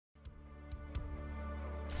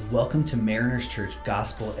Welcome to Mariners Church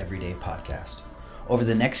Gospel Everyday Podcast. Over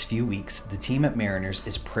the next few weeks, the team at Mariners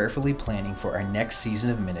is prayerfully planning for our next season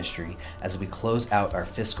of ministry as we close out our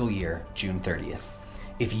fiscal year, June 30th.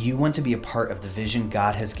 If you want to be a part of the vision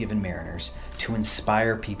God has given Mariners to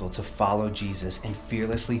inspire people to follow Jesus and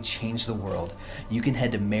fearlessly change the world, you can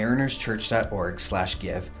head to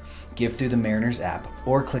marinerschurch.org/give, give through the Mariners app,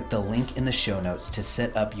 or click the link in the show notes to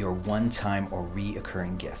set up your one-time or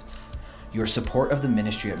reoccurring gift. Your support of the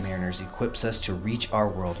ministry at Mariners equips us to reach our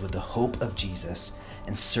world with the hope of Jesus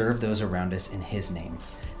and serve those around us in His name.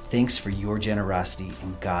 Thanks for your generosity,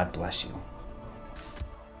 and God bless you.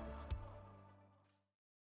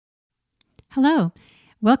 Hello.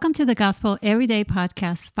 Welcome to the Gospel Everyday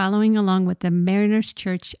Podcast, following along with the Mariners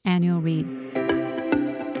Church Annual Read.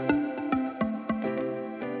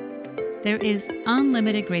 There is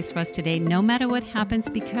unlimited grace for us today, no matter what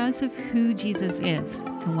happens, because of who Jesus is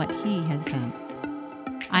and what He has done.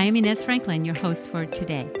 I am Inez Franklin, your host for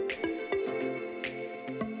today.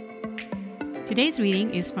 Today's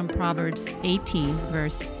reading is from Proverbs 18,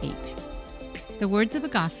 verse 8. The words of a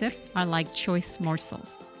gossip are like choice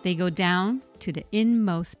morsels. They go down to the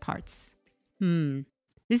inmost parts.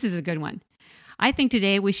 This is a good one. I think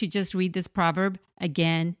today we should just read this proverb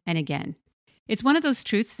again and again. It's one of those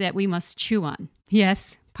truths that we must chew on.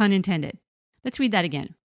 Yes, pun intended. Let's read that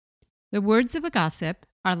again. The words of a gossip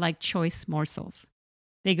are like choice morsels.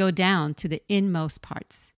 They go down to the inmost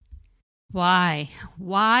parts. Why,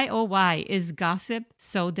 oh why is gossip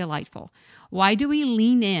so delightful? Why do we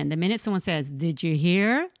lean in the minute someone says, "Did you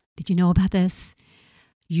hear? Did you know about this?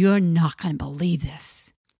 You're not going to believe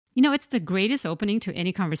this." You know, it's the greatest opening to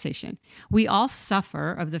any conversation. We all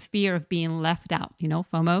suffer of the fear of being left out,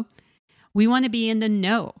 FOMO. We want to be in the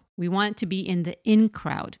know. We want to be in the in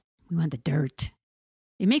crowd. We want the dirt.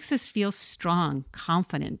 It makes us feel strong,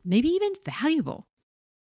 confident, maybe even valuable.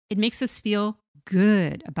 It makes us feel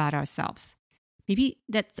good about ourselves. Maybe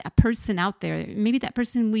that's a person out there, maybe that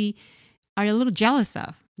person we are a little jealous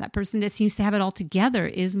of, that person that seems to have it all together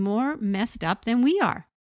is more messed up than we are.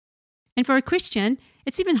 And for a Christian,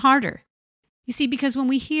 it's even harder. You see, because when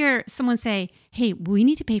we hear someone say, "Hey, we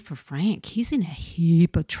need to pay for Frank. He's in a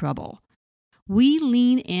heap of trouble," we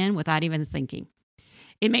lean in without even thinking.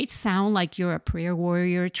 It may sound like you're a prayer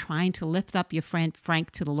warrior trying to lift up your friend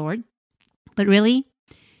Frank to the Lord, but really,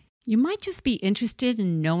 you might just be interested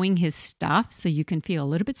in knowing his stuff so you can feel a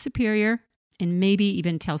little bit superior and maybe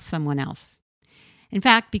even tell someone else. In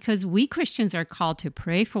fact, because we Christians are called to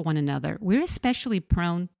pray for one another, we're especially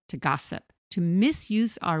prone to gossip, to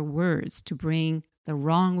misuse our words to bring the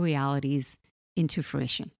wrong realities into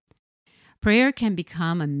fruition. Prayer can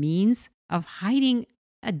become a means of hiding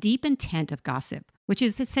a deep intent of gossip, which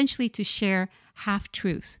is essentially to share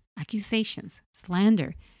half-truths, accusations,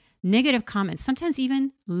 slander, negative comments, sometimes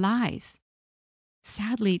even lies,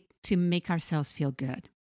 sadly, to make ourselves feel good.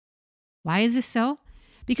 Why is this so?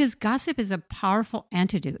 Because gossip is a powerful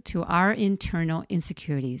antidote to our internal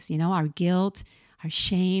insecurities, our guilt, our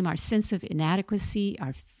shame, our sense of inadequacy,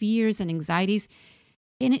 our fears and anxieties.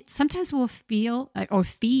 And it sometimes will feel or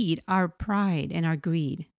feed our pride and our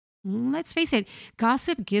greed. Let's face it,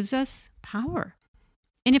 gossip gives us power.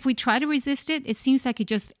 And if we try to resist it, it seems like it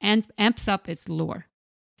just amps up its lure.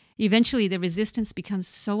 Eventually, the resistance becomes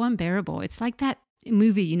so unbearable. It's like that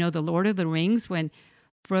movie, The Lord of the Rings, when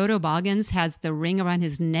Frodo Baggins has the ring around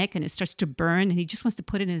his neck and it starts to burn and he just wants to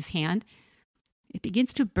put it in his hand. It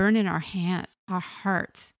begins to burn in our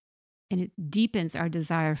hearts, and it deepens our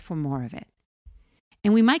desire for more of it.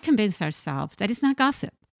 And we might convince ourselves that it's not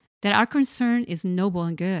gossip, that our concern is noble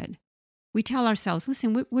and good. We tell ourselves,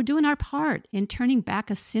 listen, we're doing our part in turning back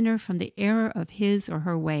a sinner from the error of his or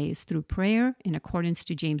her ways through prayer in accordance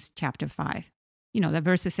to James chapter 5. That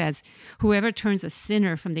verse that says, "Whoever turns a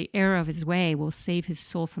sinner from the error of his way will save his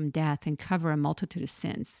soul from death and cover a multitude of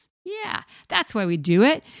sins." Yeah, that's why we do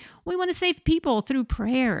it. We want to save people through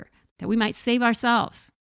prayer, that we might save ourselves.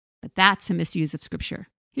 But that's a misuse of Scripture.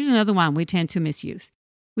 Here's another one we tend to misuse.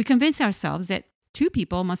 We convince ourselves that two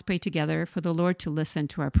people must pray together for the Lord to listen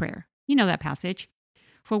to our prayer. You know that passage.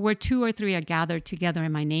 "For where 2 or 3 are gathered together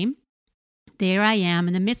in my name, there I am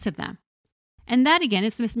in the midst of them." And that, again,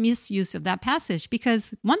 is this misuse of that passage,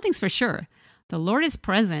 because one thing's for sure, the Lord is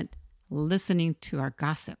present listening to our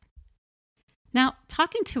gossip. Now,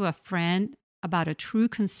 talking to a friend about a true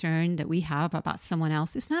concern that we have about someone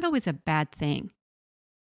else is not always a bad thing.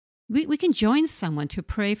 We can join someone to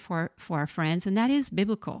pray for our friends, and that is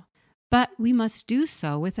biblical. But we must do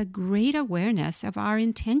so with a great awareness of our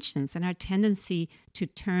intentions and our tendency to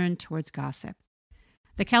turn towards gossip.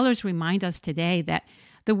 The Kellers remind us today that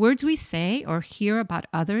The words we say or hear about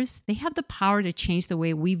others, they have the power to change the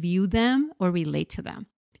way we view them or relate to them.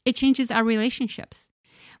 It changes our relationships.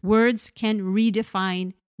 Words can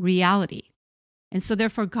redefine reality. And so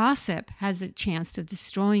therefore, gossip has a chance of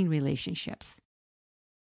destroying relationships.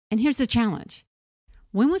 And here's the challenge.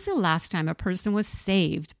 When was the last time a person was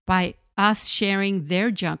saved by us sharing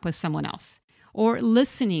their junk with someone else or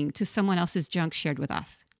listening to someone else's junk shared with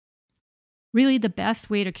us? Really, the best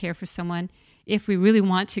way to care for someone, if we really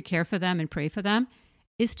want to care for them and pray for them,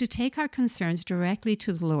 is to take our concerns directly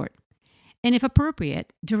to the Lord. And if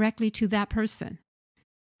appropriate, directly to that person.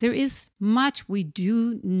 There is much we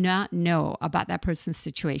do not know about that person's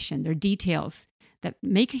situation, their details that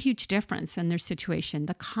make a huge difference in their situation,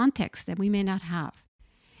 the context that we may not have.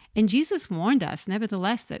 And Jesus warned us,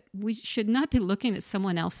 nevertheless, that we should not be looking at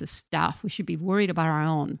someone else's stuff. We should be worried about our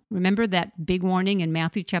own. Remember that big warning in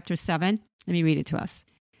Matthew chapter 7? Let me read it to us.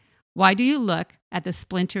 Why do you look at the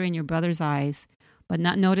splinter in your brother's eyes, but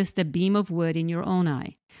not notice the beam of wood in your own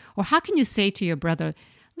eye? Or how can you say to your brother,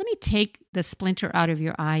 let me take the splinter out of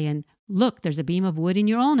your eye, and look, there's a beam of wood in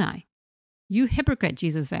your own eye? You hypocrite,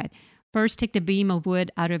 Jesus said. First take the beam of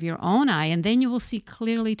wood out of your own eye, and then you will see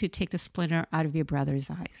clearly to take the splinter out of your brother's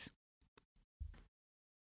eyes.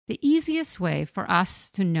 The easiest way for us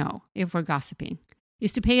to know if we're gossiping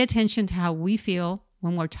is to pay attention to how we feel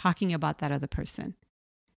when we're talking about that other person.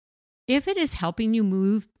 If it is helping you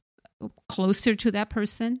move closer to that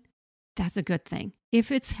person, that's a good thing.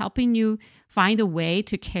 If it's helping you find a way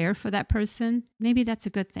to care for that person, maybe that's a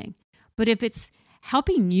good thing. But if it's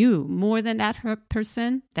helping you more than that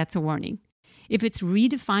person, that's a warning. If it's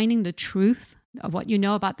redefining the truth of what you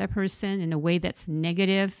know about that person in a way that's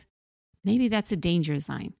negative, maybe that's a danger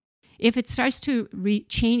sign. If it starts to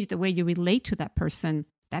change the way you relate to that person,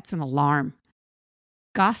 that's an alarm.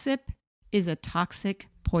 Gossip is a toxic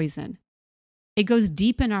poison. It goes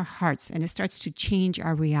deep in our hearts and it starts to change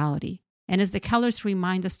our reality. And as the Kellers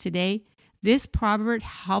remind us today, this proverb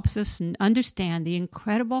helps us understand the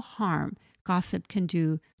incredible harm gossip can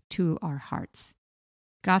do to our hearts.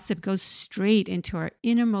 Gossip goes straight into our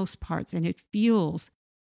innermost parts and it fuels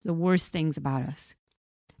the worst things about us.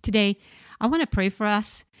 Today, I want to pray for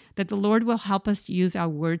us that the Lord will help us use our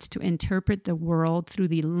words to interpret the world through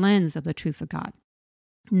the lens of the truth of God,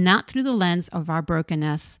 not through the lens of our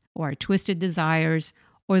brokenness or our twisted desires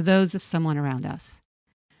or those of someone around us.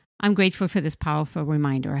 I'm grateful for this powerful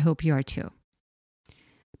reminder. I hope you are too.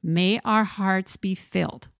 May our hearts be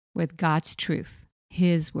filled with God's truth,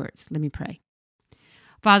 His words. Let me pray.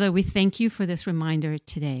 Father, we thank you for this reminder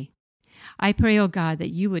today. I pray, oh God,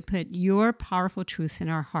 that you would put your powerful truths in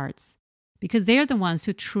our hearts because they are the ones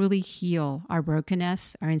who truly heal our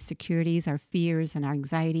brokenness, our insecurities, our fears, and our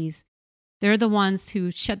anxieties. They're the ones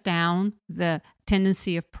who shut down the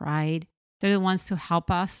tendency of pride. They're the ones who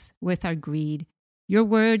help us with our greed. Your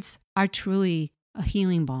words are truly a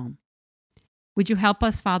healing balm. Would you help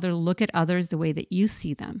us, Father, look at others the way that you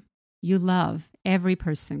see them? You love every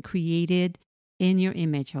person created in your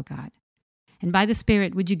image, oh God. And by the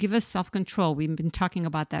Spirit, would you give us self-control? We've been talking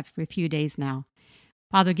about that for a few days now.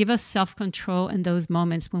 Father, give us self-control in those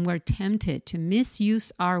moments when we're tempted to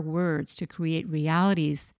misuse our words to create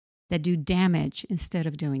realities that do damage instead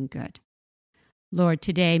of doing good. Lord,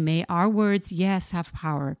 today, may our words, yes, have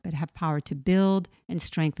power, but have power to build and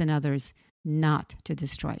strengthen others, not to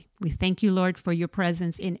destroy. We thank you, Lord, for your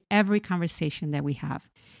presence in every conversation that we have.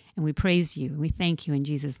 And we praise you and we thank you in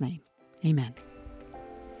Jesus' name. Amen.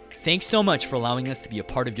 Thanks so much for allowing us to be a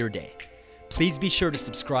part of your day. Please be sure to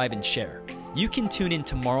subscribe and share. You can tune in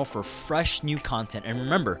tomorrow for fresh new content. And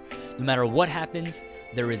remember, no matter what happens,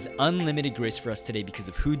 there is unlimited grace for us today because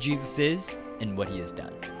of who Jesus is and what he has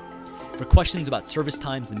done. For questions about service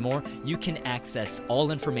times and more, you can access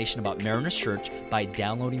all information about Mariners Church by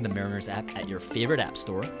downloading the Mariners app at your favorite app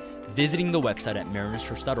store, visiting the website at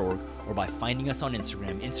marinerschurch.org, or by finding us on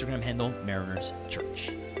Instagram handle Mariners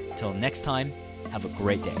Church. Till next time, have a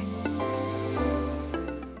great day.